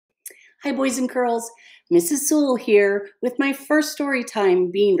Hi, boys and girls. Mrs. Sewell here with my first story time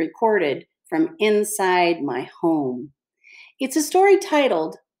being recorded from inside my home. It's a story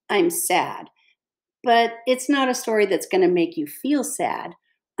titled, I'm Sad, but it's not a story that's going to make you feel sad.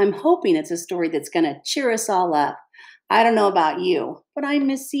 I'm hoping it's a story that's going to cheer us all up. I don't know about you, but I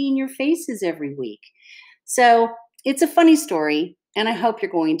miss seeing your faces every week. So it's a funny story, and I hope you're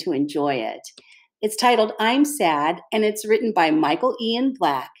going to enjoy it. It's titled I'm Sad, and it's written by Michael Ian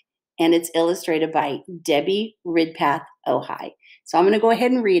Black, and it's illustrated by Debbie Ridpath Ojai. So I'm going to go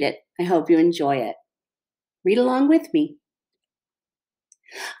ahead and read it. I hope you enjoy it. Read along with me.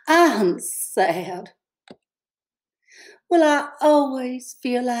 I'm sad. Will I always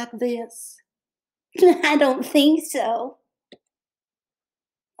feel like this? I don't think so.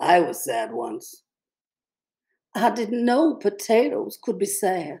 I was sad once. I didn't know potatoes could be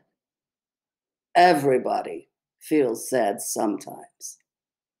sad. Everybody feels sad sometimes.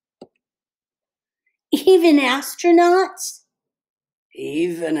 Even astronauts?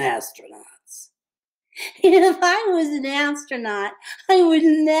 Even astronauts. If I was an astronaut, I would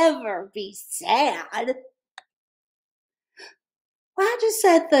never be sad. Why do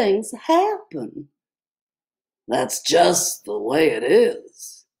sad things happen? That's just the way it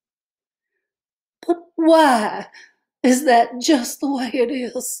is. But why is that just the way it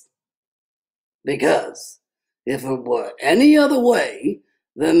is? Because if it were any other way,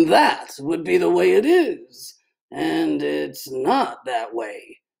 then that would be the way it is. And it's not that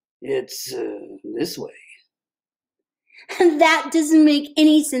way. It's this way. That doesn't make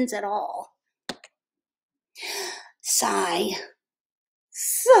any sense at all. Sigh.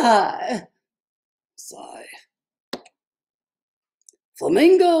 Sigh. Sigh.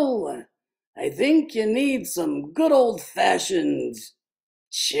 Flamingo, I think you need some good old-fashioned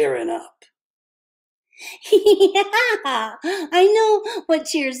cheering up. Yeah, I know what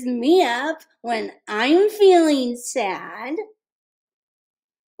cheers me up when I'm feeling sad.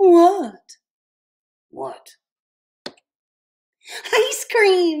 What? What? Ice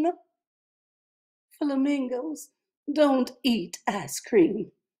cream. Flamingos don't eat ice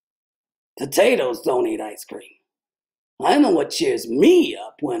cream. Potatoes don't eat ice cream. I know what cheers me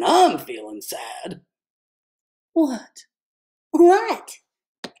up when I'm feeling sad. What? What?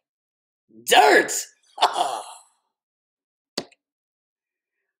 Dirt!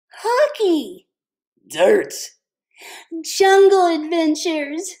 Hockey. Dirt. Jungle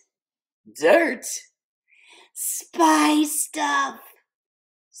adventures. Dirt. Spy stuff.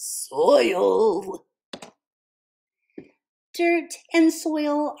 Soil. Dirt and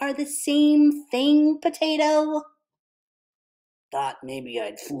soil are the same thing, potato. Thought maybe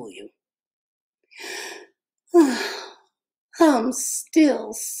I'd fool you. I'm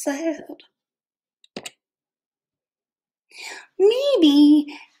still sad.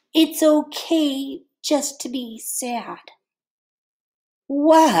 Maybe it's okay just to be sad.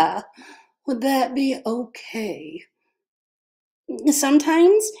 Why would that be okay?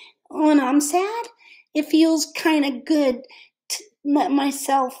 Sometimes when I'm sad, it feels kind of good to let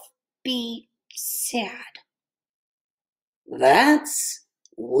myself be sad. That's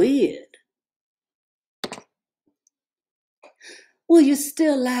weird. Will you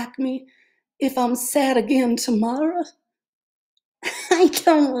still like me if I'm sad again tomorrow? I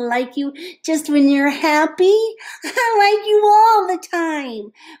don't like you just when you're happy. I like you all the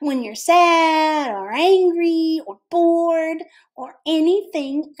time. When you're sad or angry or bored or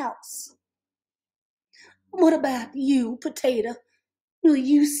anything else. What about you, potato? Will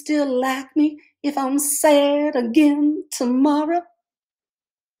you still like me if I'm sad again tomorrow?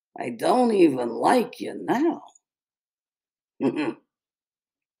 I don't even like you now.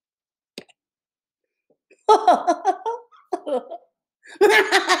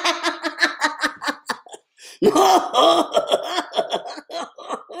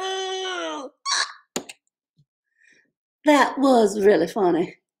 That was really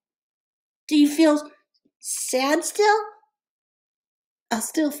funny. Do you feel sad still? I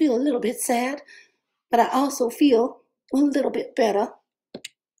still feel a little bit sad, but I also feel a little bit better.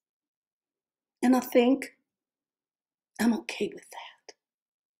 And I think I'm okay with that.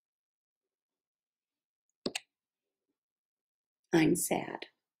 I'm sad.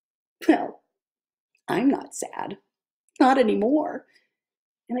 Well, I'm not sad. Not anymore.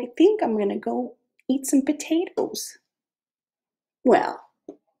 And I think I'm going to go eat some potatoes. Well,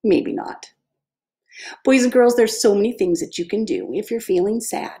 maybe not. Boys and girls, there's so many things that you can do if you're feeling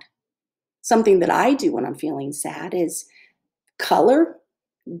sad. Something that I do when I'm feeling sad is color,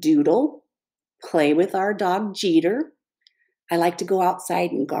 doodle, play with our dog Jeter. I like to go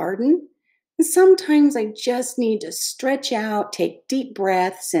outside and garden. And sometimes I just need to stretch out, take deep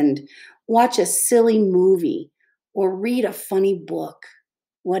breaths, and watch a silly movie or read a funny book.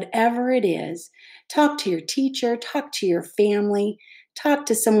 Whatever it is, talk to your teacher, talk to your family, talk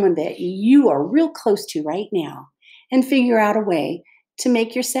to someone that you are real close to right now, and figure out a way to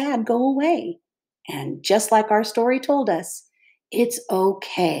make your sad go away. And just like our story told us, it's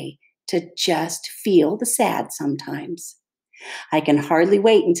okay to just feel the sad sometimes. I can hardly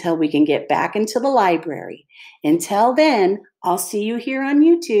wait until we can get back into the library. Until then, I'll see you here on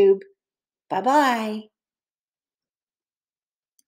YouTube. Bye bye.